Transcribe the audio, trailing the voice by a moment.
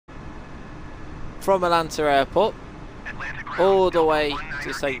from Atlanta Airport all the way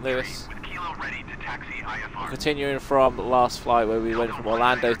to St. Louis. Continuing from last flight where we went from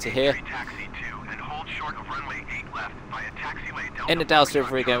Orlando to here. In the Dallas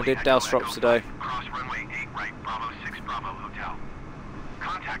delivery again, we did Dallas drops today.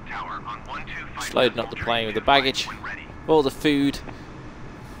 Just loading up the plane with the baggage, all the food,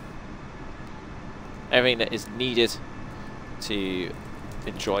 everything that is needed to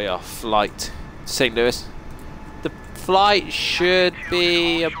enjoy our flight to St. Louis. The flight should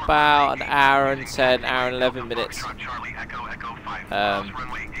be about an hour and 10, hour and 11 minutes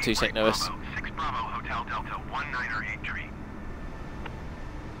to St. Louis.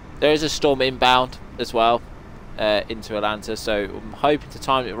 There is a storm inbound as well into Atlanta, so I'm hoping to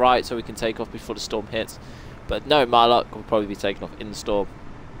time it right so we can take off before the storm hits. But no, my luck, we'll probably be taking off in the storm.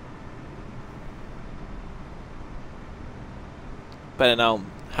 Better know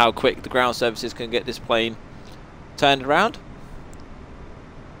how quick the ground services can get this plane turned around.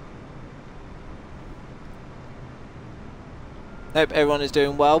 Hope everyone is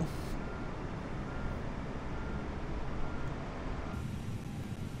doing well.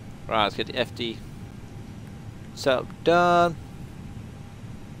 Right, let's get the FD setup done.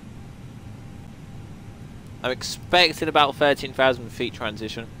 I'm expecting about 13,000 feet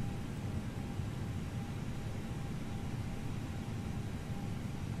transition.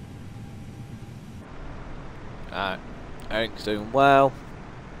 Alright, Eric's doing well.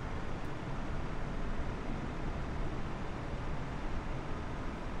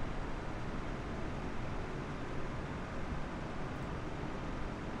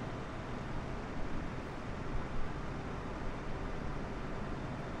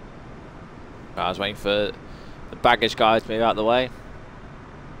 I was waiting for the baggage guys to move out of the way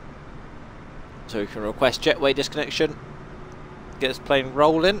so we can request jetway disconnection, get this plane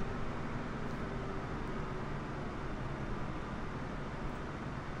rolling.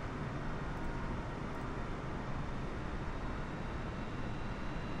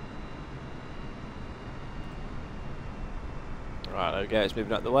 Right, there we go, it's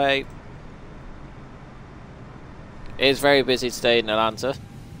moving out of the way. It is very busy today in Atlanta,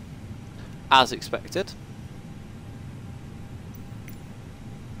 as expected.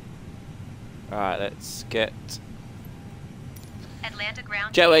 Alright, let's get Atlanta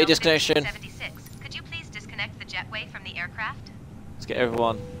ground jetway disconnection. 76. Could you please disconnect the jetway from the aircraft? Let's get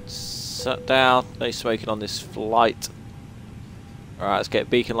everyone shut down. No smoking on this flight. Alright, let's get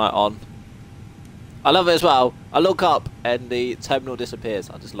beacon light on. I love it as well. I look up and the terminal disappears.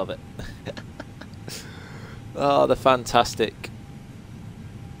 I just love it. Oh, the fantastic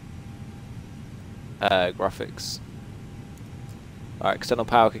graphics. Alright, external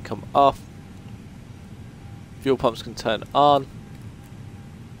power can come off. Fuel pumps can turn on.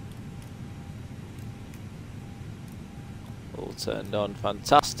 All turned on.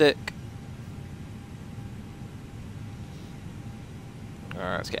 Fantastic.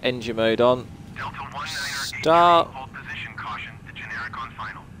 Alright, let's get engine mode on. Start. Hold position, caution. The generic on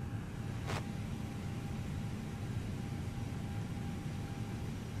final.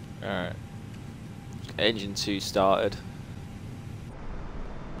 Alright. Engine 2 started.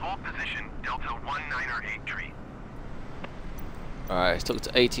 Hold position, Delta 198 Alright, let's talk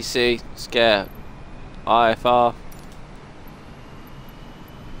to ATC. Let's get IFR.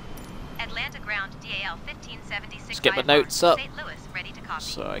 Atlanta ground DAL 1576. Let's get my notes up. St. Louis, ready to copy.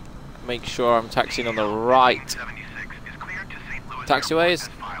 So I make sure I'm taxiing on the right taxiways.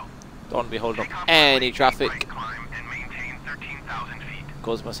 Don't want to be holding up any traffic.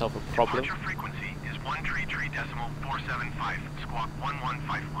 Cause myself a problem. Frequency is 133.475, squawk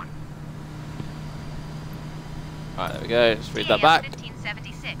 1151. Alright, there we go. Let's read that DAL back.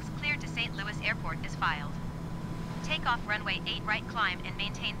 1576, cleared to St. Louis Airport is filed. Takeoff runway 8 right climb and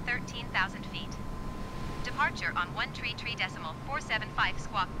maintain 13,000 feet. Departure on 133.475,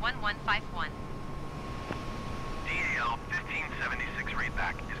 squawk 1151. DAL 1576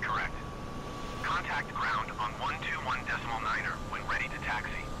 readback is correct. Contact ground on 121.9er when ready to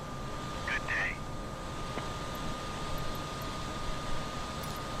taxi. Good day.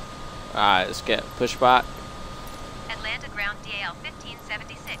 Alright, let's get pushback. Atlanta ground DAL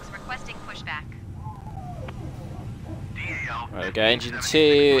 1576 requesting pushback. DAL Right, we go. Engine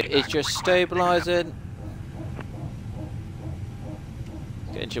 2 is just stabilising.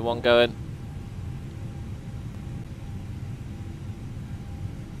 Get engine 1 going.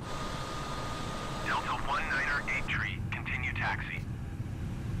 Delta 19er 8 tree, continue taxi.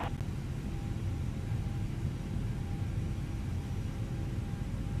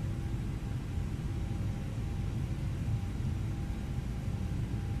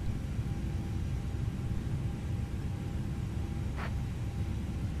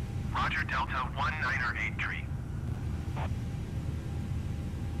 clear Delta 198 tree.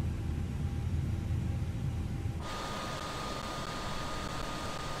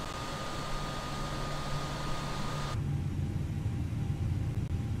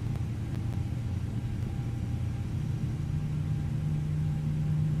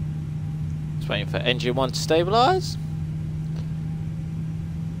 Just waiting for engine 1 to stabilise.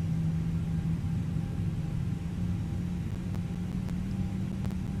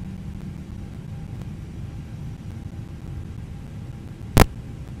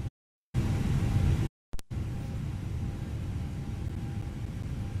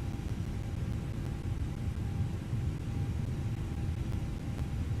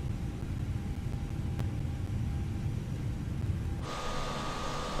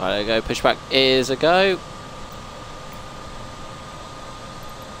 Right, there we go. Pushback is a go.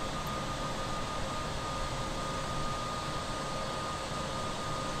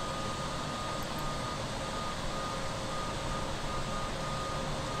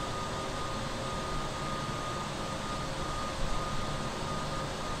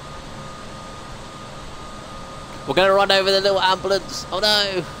 We're going to run over the little ambulance. Oh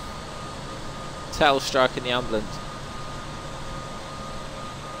no! Tail striking the ambulance.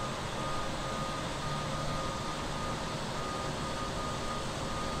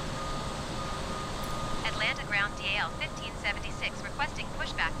 Atlanta ground DAL 1576 requesting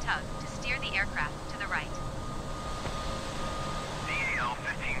pushback tug to steer the aircraft to the right. DAL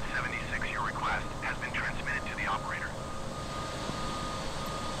 1576, your request has been transmitted to the operator.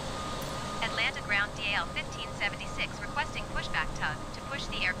 Atlanta ground DAL 1576 requesting pushback tug to push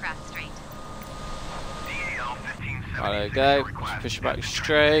the aircraft straight. DAL 1576, Right, there we go. your request Push it has back been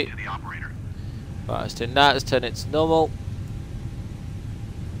straight. transmitted to the operator. Right, let's turn that. Let's turn it to normal.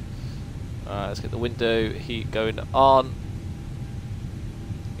 Alright, let's get the window heat going on.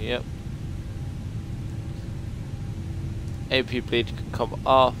 Yep. AP bleed can come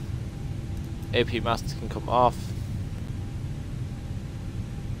off. AP master can come off.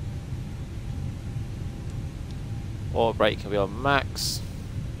 Or brake can be on max.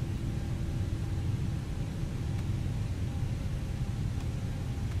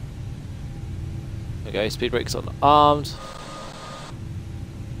 There we go, speed brakes on armed.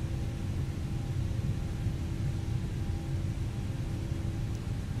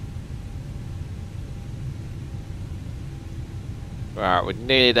 Right, we're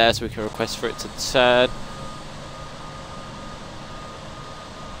nearly there, so we can request for it to turn.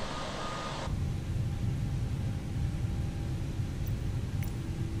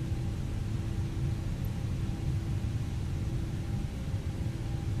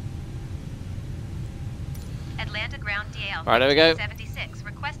 Atlanta ground DAL Right, there we go. 1576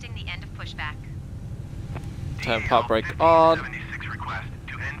 requesting the end of pushback. Turn part brake on. 1576 request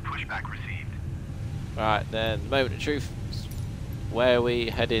to end pushback received. Right, then, moment of truth. Where are we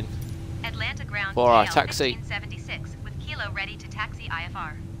heading? Atlanta ground For our DAL taxi. 1576 with Kilo ready to taxi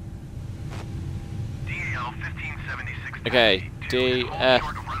IFR. DAL 1576 Okay, taxi to DF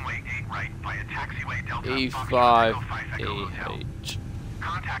hold short of runway 8 right via taxiway Delta E5 Foxtrot Echo 5 Echo Hotel. EH.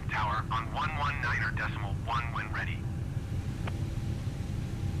 Contact tower on 119.1 when ready.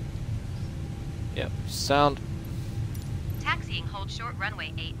 Yep, sound. Taxiing hold short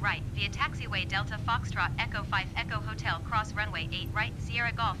runway 8 right via taxiway Delta Foxtrot Echo 5 Echo Hotel cross runway 8 right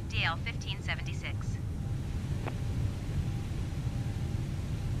Sierra Golf DL 1576.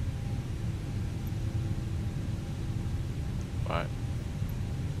 Right.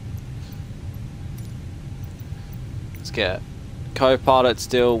 Let's get co-pilot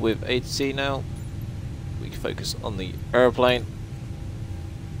still with ATC now. We can focus on the airplane.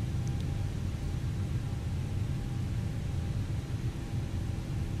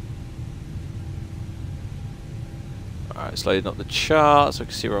 Alright, it's loading up the chart so I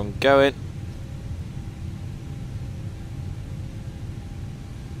can see where I'm going.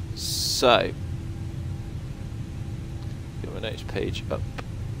 So, get my notes page up.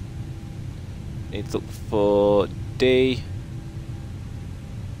 Need to look for D,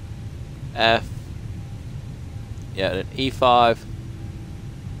 F, yeah, then E5,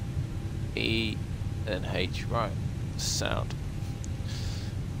 E, and H. Right, sound.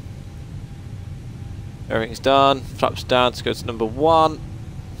 Everything's done. Flaps down to go to number 1.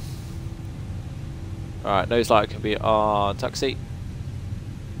 Alright, nose light can be on taxi.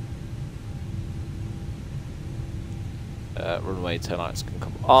 Runway tail lights can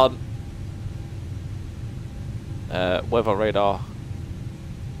come on. Weather radar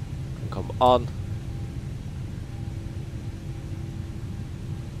can come on.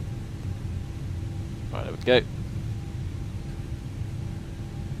 Right, there we go.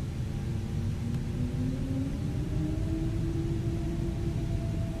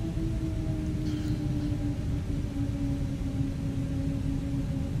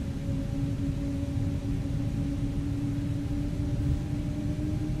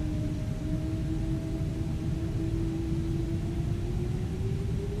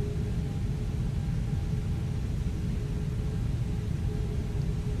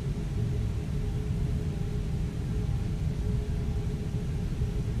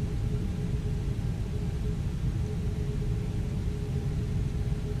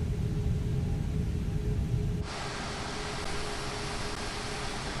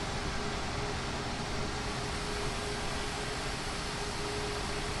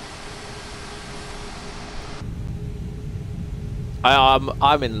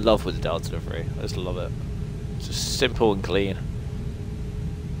 I'm in love with the Delta delivery. I just love it. It's just simple and clean.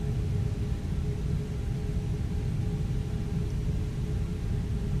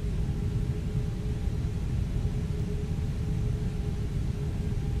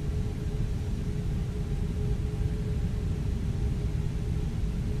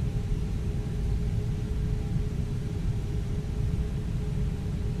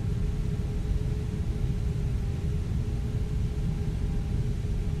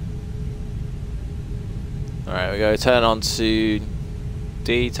 Alright, we go turn on to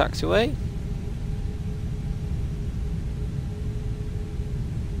D taxiway.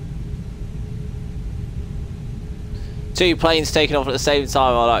 Two planes taking off at the same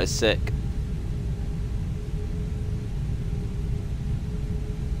time, oh that is sick.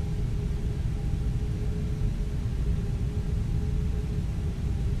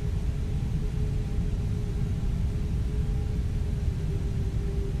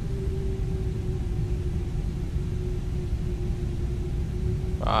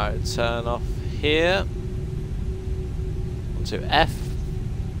 Right, turn off here. Onto F.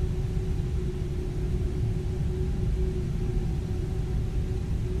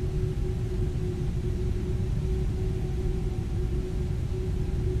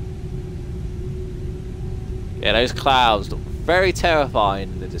 Yeah, those clouds look very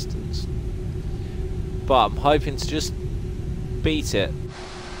terrifying in the distance. But I'm hoping to just beat it.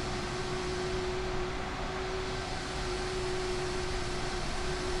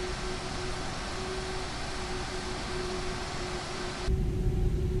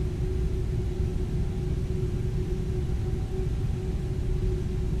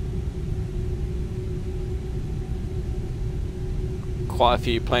 Quite a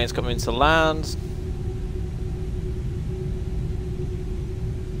few planes coming to land.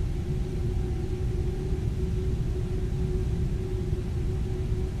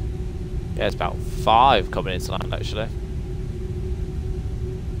 Yeah, it's about 5 coming into land actually.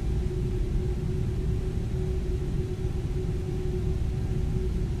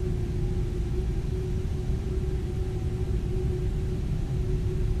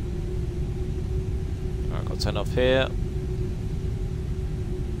 Alright, got to turn off here.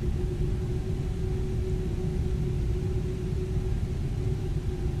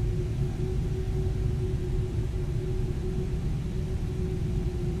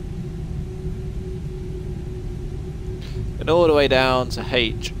 And all the way down to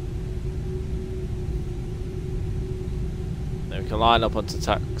H. Then we can line up onto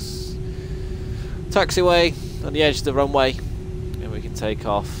taxiway on the edge of the runway, and we can take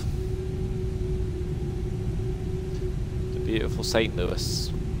off to beautiful St. Louis.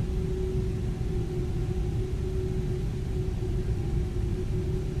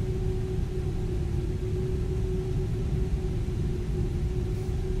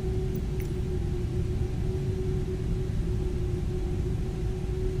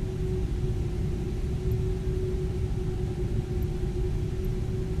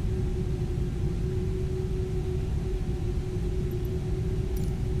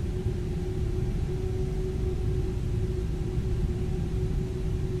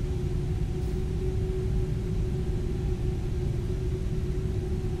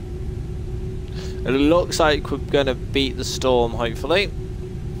 It looks like we're going to beat the storm, hopefully.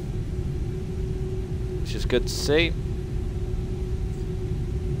 Which is good to see.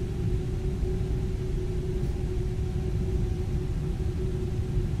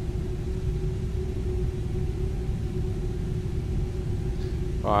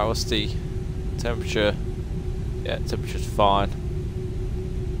 Alright, what's the temperature? Yeah, temperature's fine.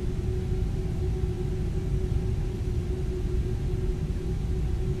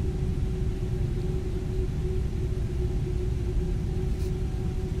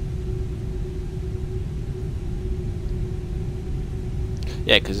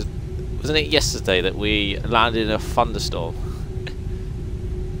 Yeah, because wasn't it yesterday that we landed in a thunderstorm?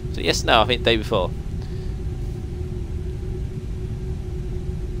 So yes, no, I think the day before.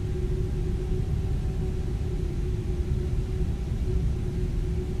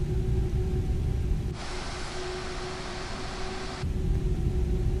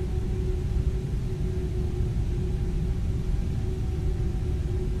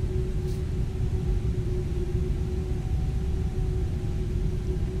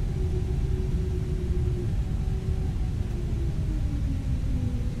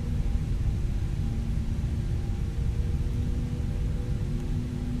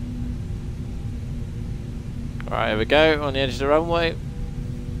 Alright, here we go, on the edge of the runway.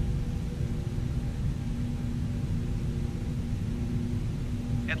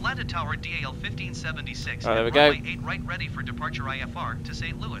 Atlanta Tower DAL 1576. There we go. Runway 8 right ready for departure IFR to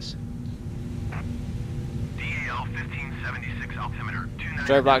St. Louis. DAL 1576 altimeter 29.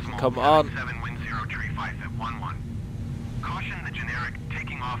 Joe Black can come on. 7 wind 0 tree 5 at 11. Caution the generic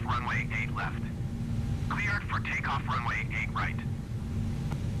taking off runway 8 left. Cleared for takeoff runway 8 right.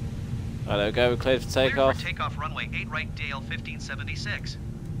 There we go, we're cleared for Cleared takeoff. for takeoff runway 8 right DAL 1576.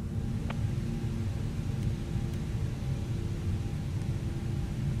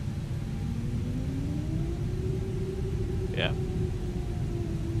 Yeah.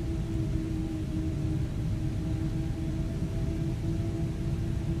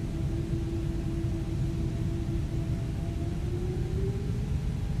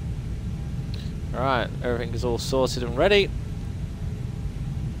 Alright, everything is all sorted and ready.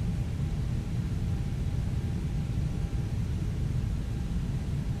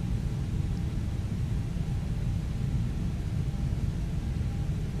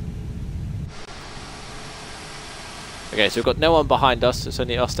 Okay, so we've got no one behind us, it's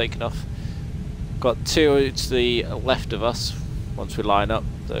only us taking off. Got two to the left of us, once we line up,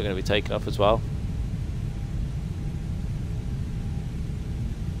 that are going to be taking off as well.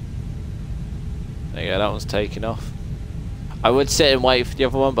 There you go, that one's taking off. I would sit and wait for the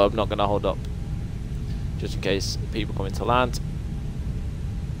other one, but I'm not going to hold up. Just in case people come into land.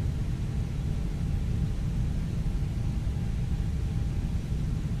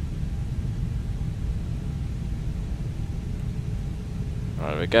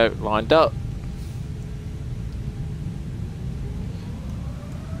 There we go, lined up.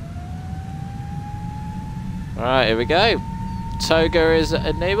 Alright, here we go. Toga is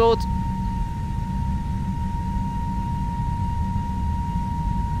enabled.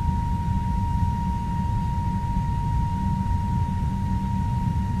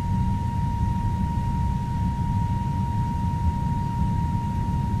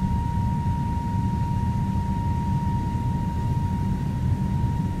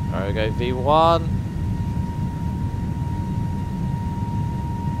 There we go, V1.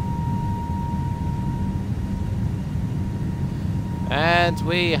 And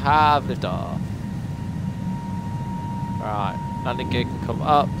we have liftoff. Right, landing gear can come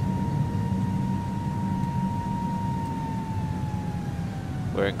up.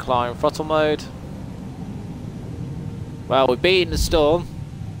 We're in climb throttle mode. Well, we're beating the storm.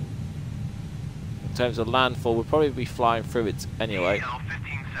 In terms of landfall, we'll probably be flying through it anyway. DAL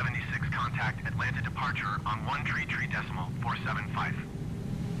 1576 contact Atlanta departure on 133.475.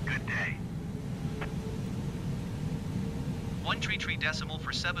 Good day.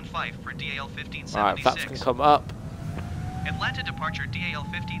 133.475 for DAL 1576. Alright, flaps can come up. Atlanta departure DAL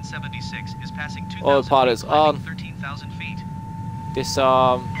 1576 is passing 2,000 All the pilots feet, climbing on. 13,000 feet.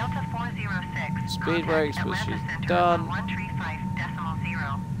 Disarm. Delta 406. Speed brakes, which Atlanta is Center done. on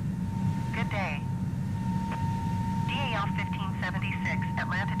 135.0. Good day. DAL 1576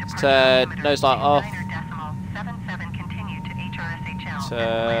 Atlanta departure. Turn altimeter nose light off. 29.77 continue to HRSHL.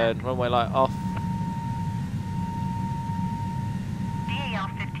 Turn runway light off. DAL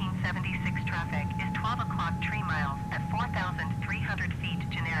 1576 traffic is 12 o'clock 3 miles at 4,300 feet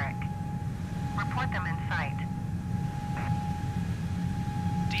generic. Report them in sight.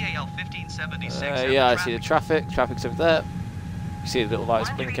 DAL 1576. Yeah, I see the traffic. Traffic's over there. You see the little lights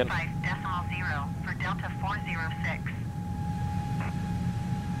blinking. 135.0 for Delta 406.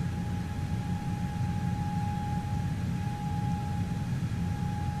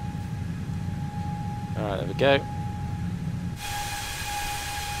 Alright, there we go.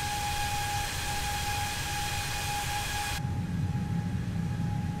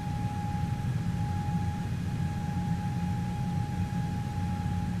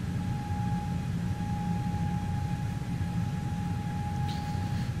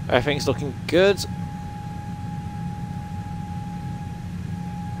 Everything's looking good.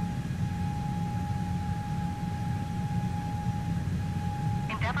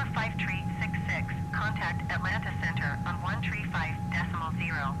 Endeavour 5366, contact Atlanta Center on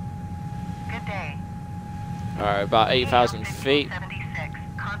 135.0. Good day. Alright, about 8,000 feet. 76,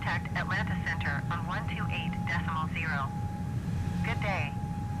 contact Atlanta Center on 128.0. Good day.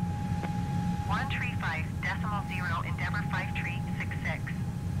 135.0 Endeavour 5366.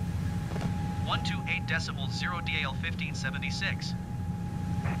 128.0 DAL 1576.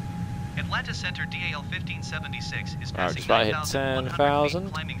 Atlanta Center DAL 1576 is Alright, passing just about hit 9,100 10,000.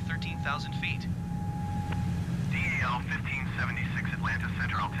 feet, climbing 13,000 feet. DAL 1576 Atlanta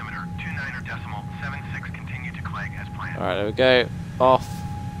Center altimeter 29.76 continue to Clegg as planned. Alright, there we go. Off.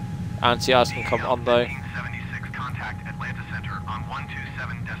 Anti-ice can come on though. 1576 contact Atlanta Center on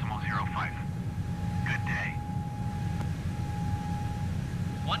 127.05. Good day.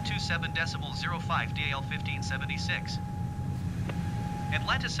 127.05 DAL 1576.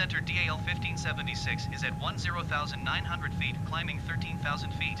 Atlanta Center DAL 1576 is at 10,900 feet, climbing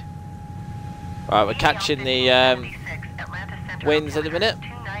 13,000 feet. Right, we're catching the winds at the minute.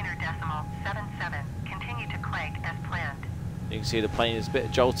 Continue to Clegg as planned. You can see the plane is a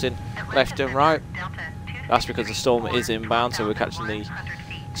bit jolting left and right. That's because the storm is inbound, so we're catching the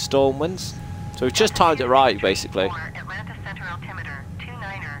storm winds. So we've just timed it right, basically. Atlanta Center altimeter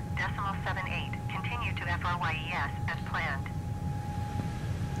 29.78. Continue to FRYES as planned.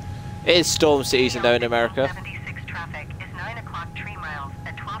 It is storm season though in America. 76 traffic is 9 o'clock tree miles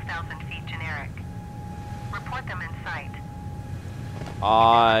at 12,000 feet generic. Report them in sight.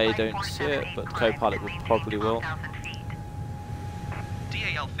 I don't see it, but the co-pilot probably will.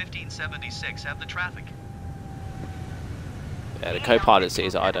 DAL 1576 have the traffic. Yeah, the co-pilot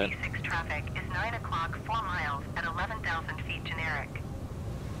sees it, I don't. Traffic is 9 o'clock 4 miles at 11,000 feet generic.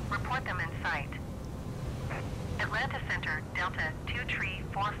 Report them in sight. Atlanta Center, Delta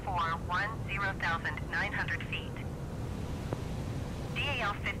 234410,900 feet.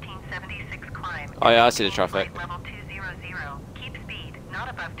 DAL 1576 climb. Oh yeah, I see the traffic. Level 200. Keep speed, not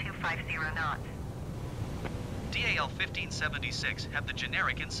above 250 knots. DAL 1576 have the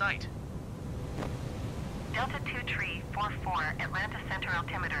generic in sight. Delta 2344 Atlanta Center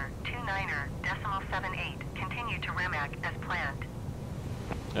altimeter 29.78. Continue to Remac as planned.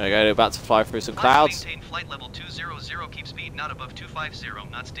 There we go, we're about to fly through some clouds. Maintain flight level 200, keep speed not above 250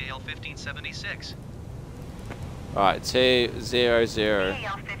 knots, DAL 1576. Alright, 200. DAL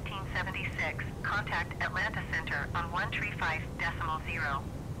 1576, contact Atlanta Center on 135.0.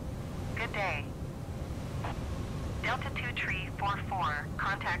 Good day. Delta 2344,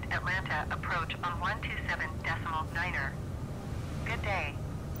 contact Atlanta, approach on 127.9. Good day.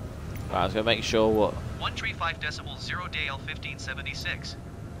 Right, I was going to make sure what... 135.0 DAL 1576.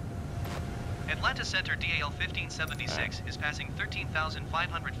 Atlanta Center DAL 1576 is passing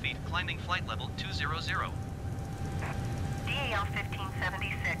 13,500 feet, climbing flight level 200. DAL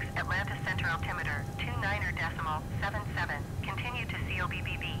 1576, Atlanta Center altimeter 29.77. Continue to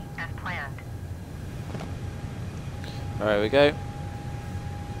COBBB as planned. Alright, we go.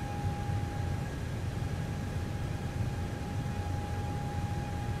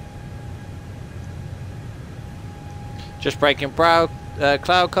 Just breaking cloud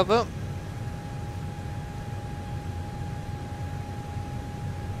cover.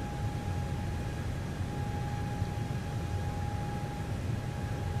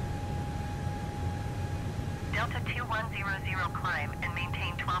 Delta 2100 climb and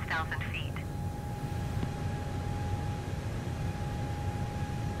maintain 12,000 feet.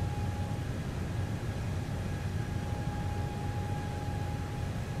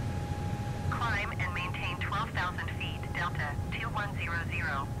 Climb and maintain 12,000 feet, Delta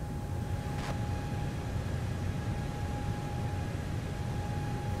 2100.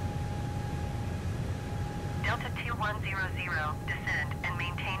 Delta 2100, descend and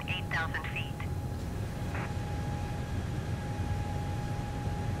maintain 8,000 feet.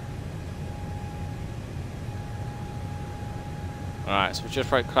 Alright, so we just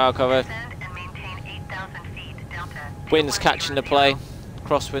broke cloud cover. Descend and maintain 8,000 feet, Delta. Wind's catching the play.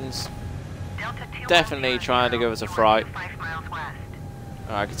 Crosswinds. Definitely trying to give us a fright. Alright,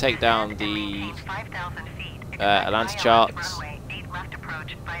 I can take down the Atlanta charts.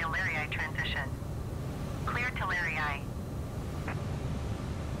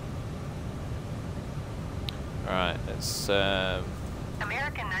 Alright, let's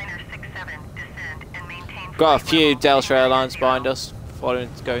American 967, descend and maintain. got a few Delta Airlines behind us, following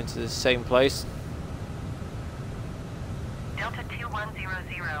going to the same place. Delta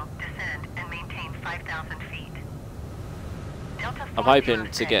 2100, descend and maintain 5,000 feet. Delta I'm hoping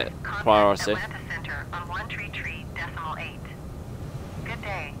to get priority. Atlanta Center on 133.8. Good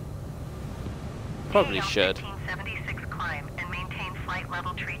day. Probably DAL should. 1576 climb and maintain flight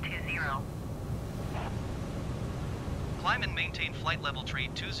level 320. Climb and maintain flight level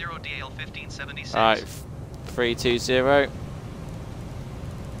tree 20 DAL 1576. Alright, 320.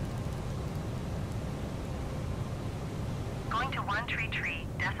 Going to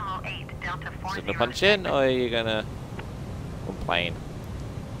 133.8 Delta 40. Is it gonna punch in or are you gonna complain?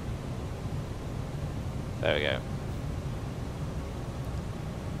 There we go.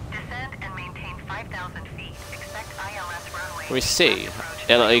 Descend and maintain 5,000 feet. Expect ILS runway. We see,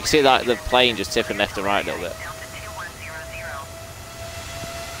 yeah, you can see like the plane just tipping left and right a little bit.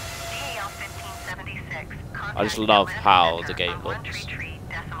 I just love how the game looks.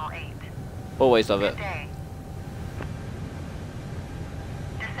 Always love it.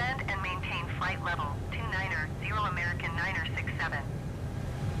 Descend and maintain flight level 290 American 967.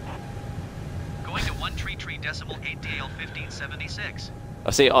 3.8 DAL 1576.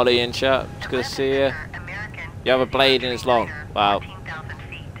 I see Ollie in chat. It's good to see you. You have a blade and it's long. Wow.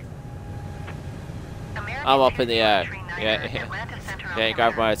 I'm up in the air. Yeah, yeah, it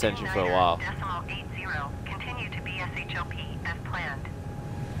grabbed my attention for a while.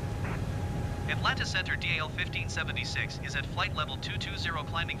 Atlanta Center DAL 1576 is at flight level 220,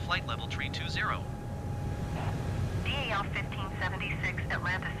 climbing flight level 320. DAL 1576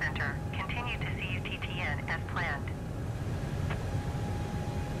 Atlanta Center, continue to CUTTN as planned.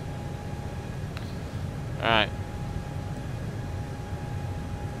 Alright.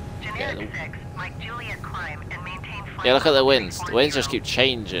 Generic 6, Mike Juliet climb and maintain flight. Yeah, look at the winds. The winds just keep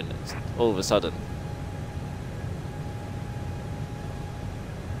changing all of a sudden.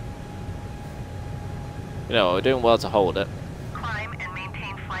 You know, we're doing well to hold it. Climb and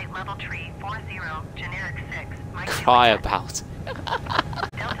maintain flight level 340, generic 6. Mike Cry Juliet. about.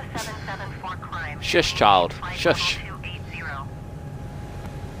 Delta 774 climb. Shush, child. Flight Shush. level 280.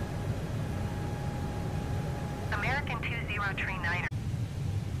 American 2039.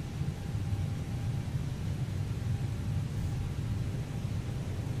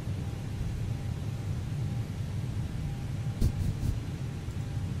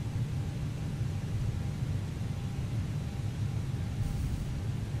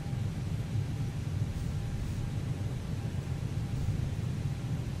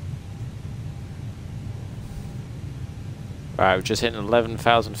 Alright, we've just hit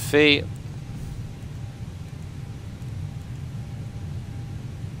 11,000 feet.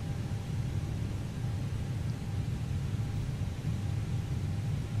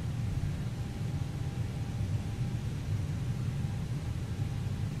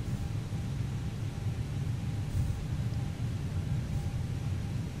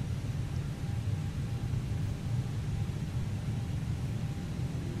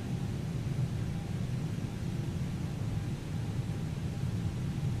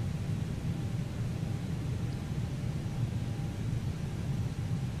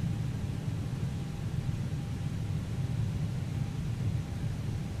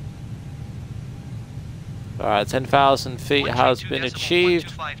 Alright, 10,000 feet has been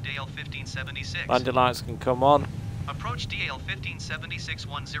achieved. Landing lights can come on. Approach DAL 1576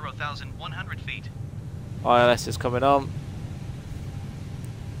 10,100 feet. ILS is coming on.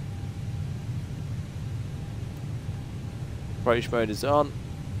 Approach mode is on.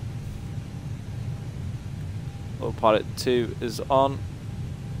 Autopilot 2 is on.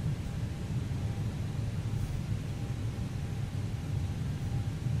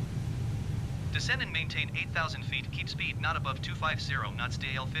 Descend and maintain 8,000 feet. Keep speed not above 250 knots.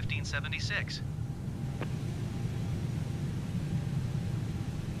 DAL 1576.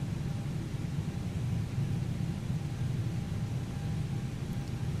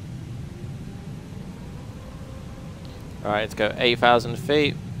 Alright, let's go 8,000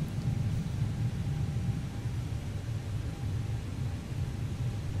 feet.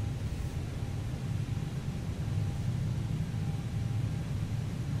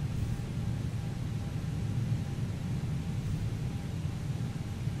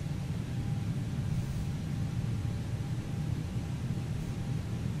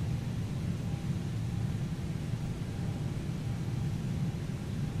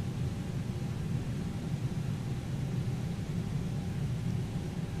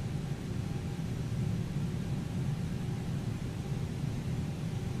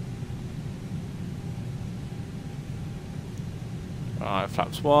 Alright,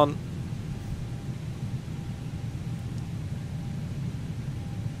 flaps 1.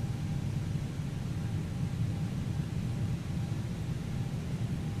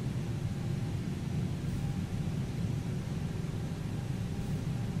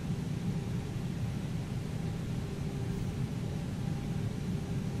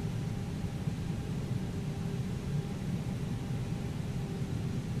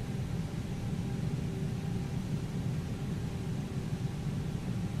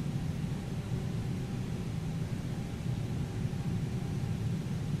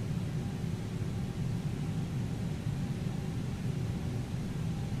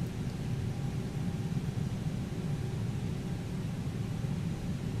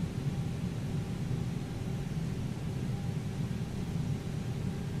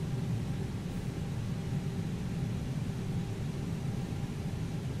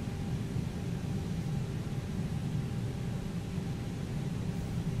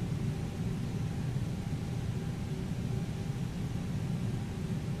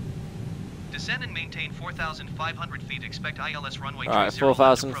 Descend and maintain 4,500 feet. Expect ILS runway 30. Alright,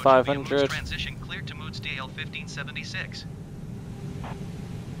 4,500. Transition cleared to Moods DAL 1576.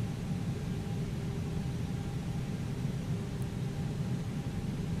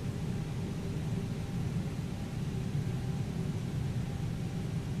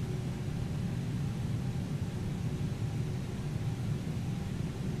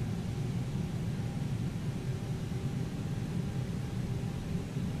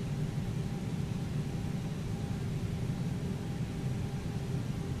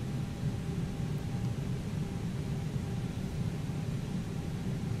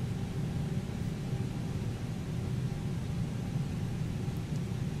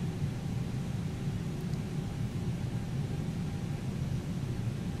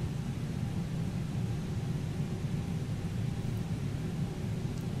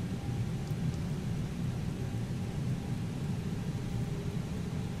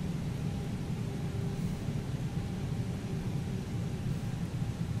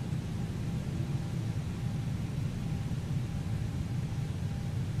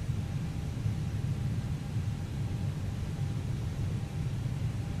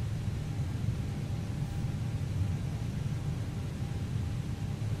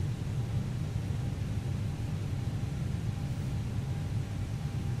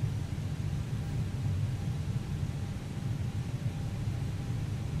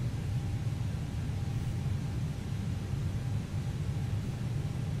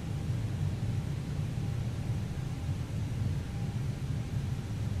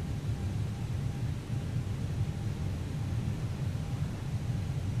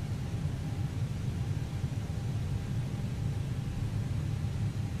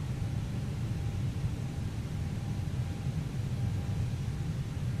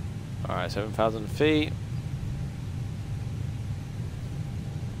 Alright, 7,000 feet.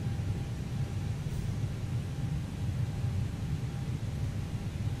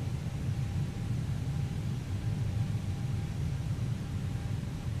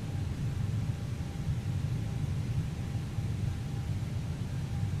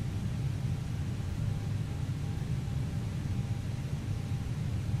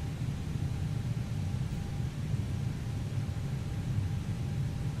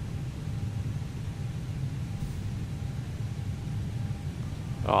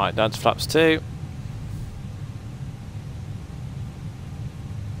 Alright, down to flaps 2.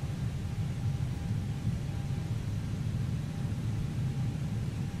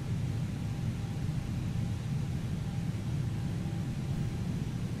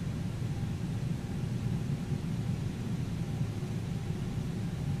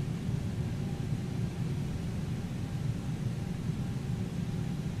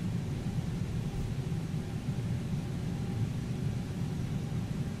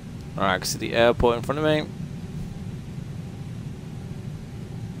 Alright, I can see the airport in front of me.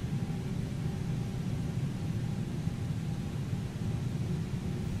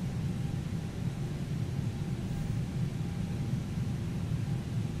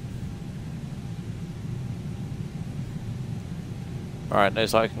 Alright,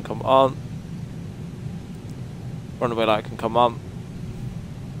 nose light can come on. Runway light can come on.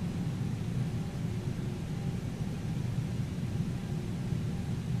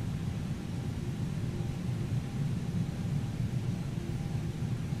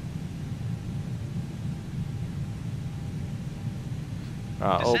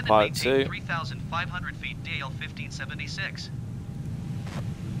 All pilot 2. 3,500 feet, DAL 1576.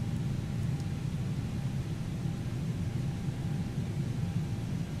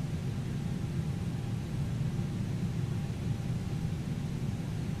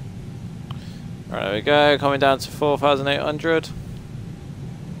 Alright, there we go, coming down to 4,800.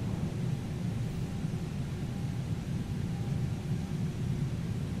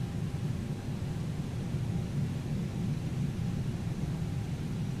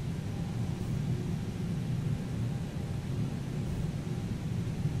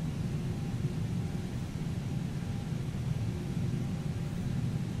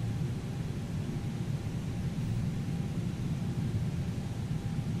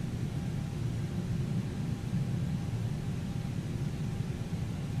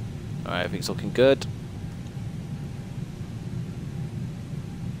 Alright, everything's looking good.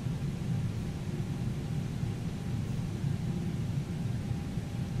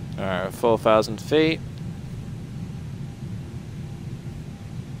 Alright, 4,000 feet.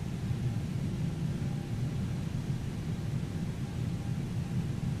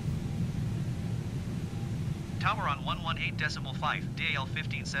 Tower on 118.5, DAL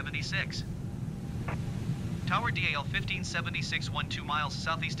 1576. Tower DAL 1576, 12 miles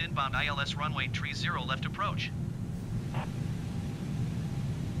southeast inbound ILS runway 30 left approach.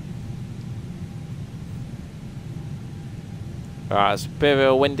 Alright, it's a bit of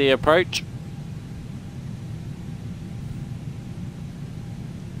a windy approach.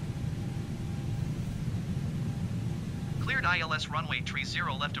 Cleared ILS runway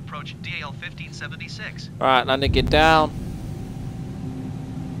 30 left approach, DAL 1576. Alright, landing it down.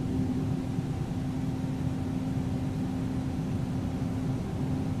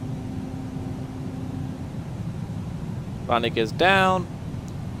 Landing is down.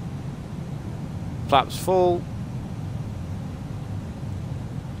 Flaps full.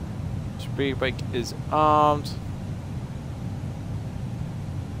 Speed brake is armed.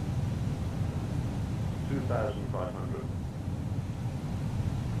 2,500.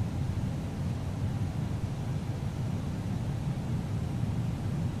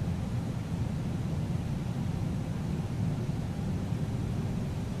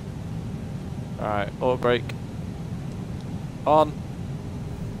 Alright, auto brake on.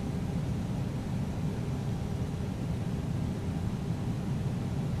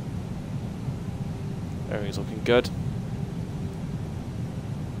 Everything's looking good.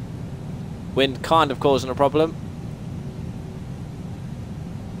 Wind kind of causing a problem.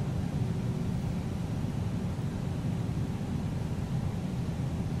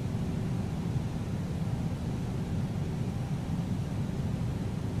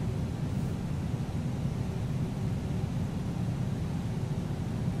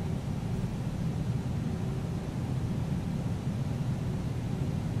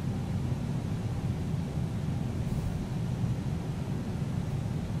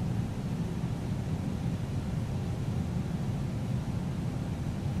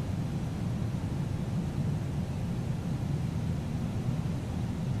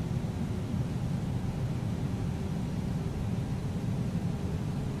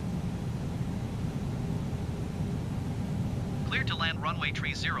 Clear to land runway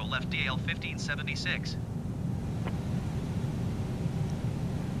 30 left DAL 1576.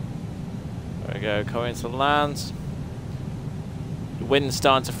 There we go, coming to land. The wind's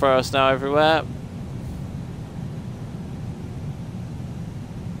starting to throw us now everywhere.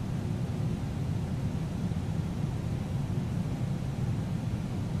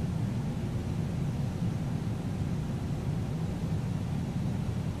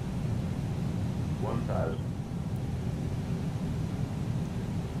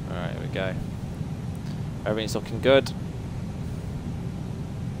 Alright, here we go. Everything's looking good.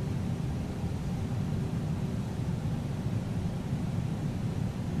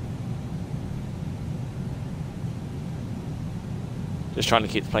 Just trying to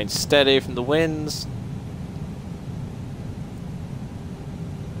keep the plane steady from the winds.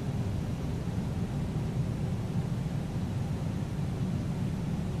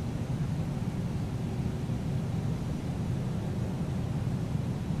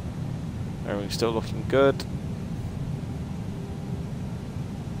 Everything's still looking good.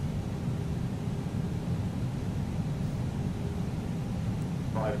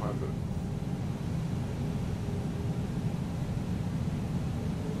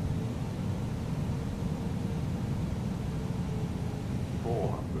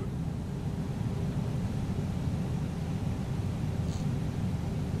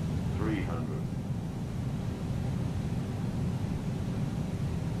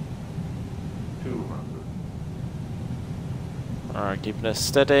 Alright, keeping us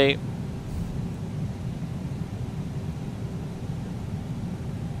steady.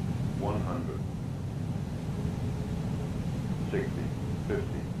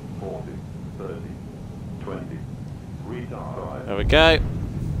 There we go.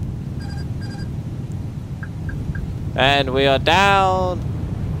 And we are down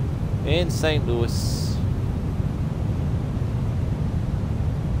in St. Louis.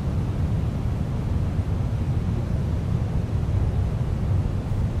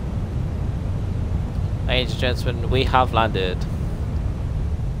 Ladies and gentlemen, we have landed.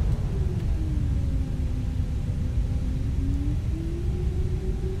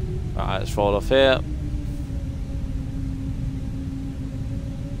 Alright, let's roll off here.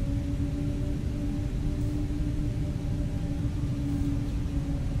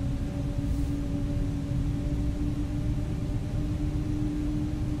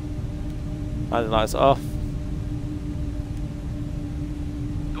 Landing lights off.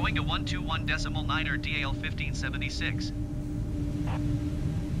 Going to 121.9er DAL 1576.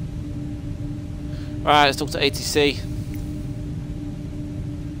 Alright, let's talk to ATC.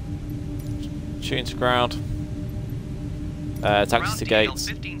 Shooting to ground. Taxi to DAL gates.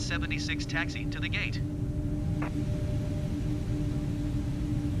 1576 taxi to the gate.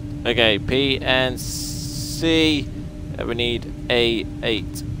 Okay, P and C. We need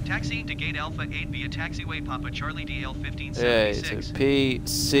A8. Taxiing to gate Alpha 8 via taxiway Papa Charlie DAL Yeah, 1576. so P,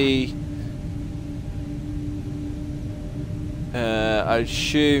 C. I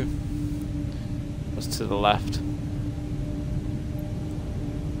assume what's to the left.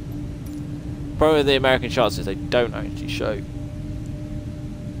 Probably the American shots is they don't actually show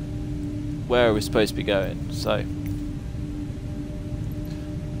where we're supposed to be going. So,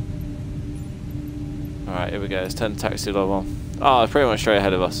 alright, here we go. Let's turn the taxi level on. Oh, it's pretty much straight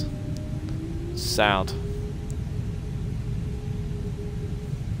ahead of us. Sound.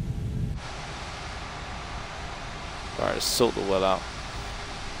 Alright, let's sort the well out.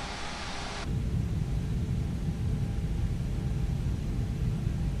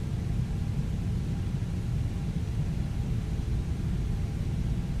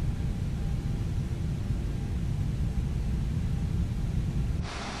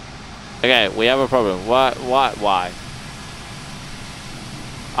 Okay, we have a problem. Why?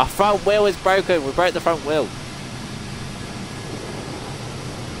 Our front wheel is broken. We broke the front wheel.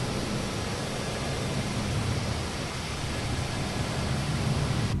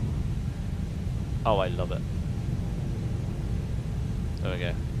 Oh, I love it. There we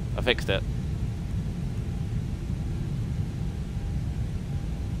go. I fixed it.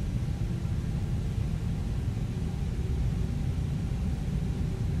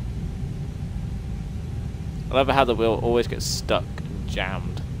 I love how the wheel always gets stuck and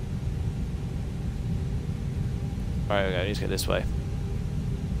jammed. Alright, we go. Let's get this way.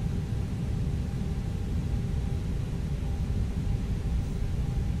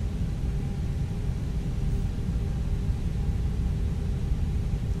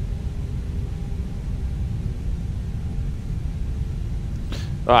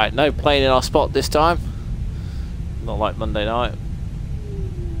 Alright, no plane in our spot this time. Not like Monday night.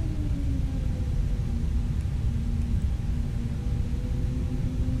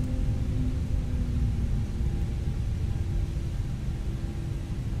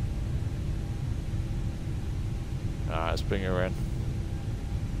 Alright, let's bring her in.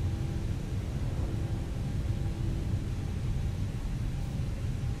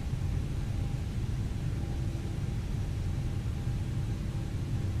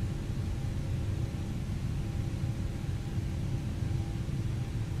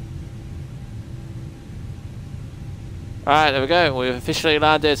 Alright, there we go. We've officially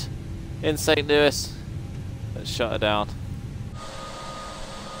landed in St. Louis. Let's shut her down.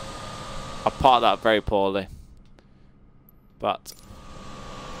 I parked that very poorly. But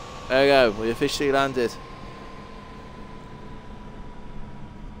there we go. We officially landed.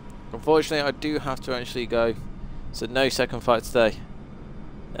 Unfortunately, I do have to actually go. So no second flight today.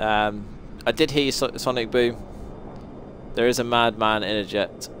 I did hear your sonic boom. There is a madman in a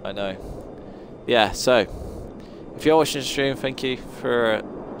jet. I know. Yeah, so if you're watching the stream, thank you for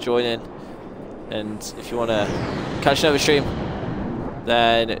joining. And if you want to catch another stream,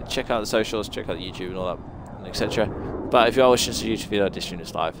 then check out the socials, check out YouTube and all that, and etc. But if you are watching this YouTube video, this stream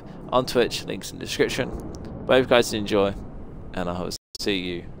is live on Twitch, links in the description. But I hope you guys enjoy, and I hope to see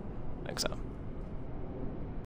you next time.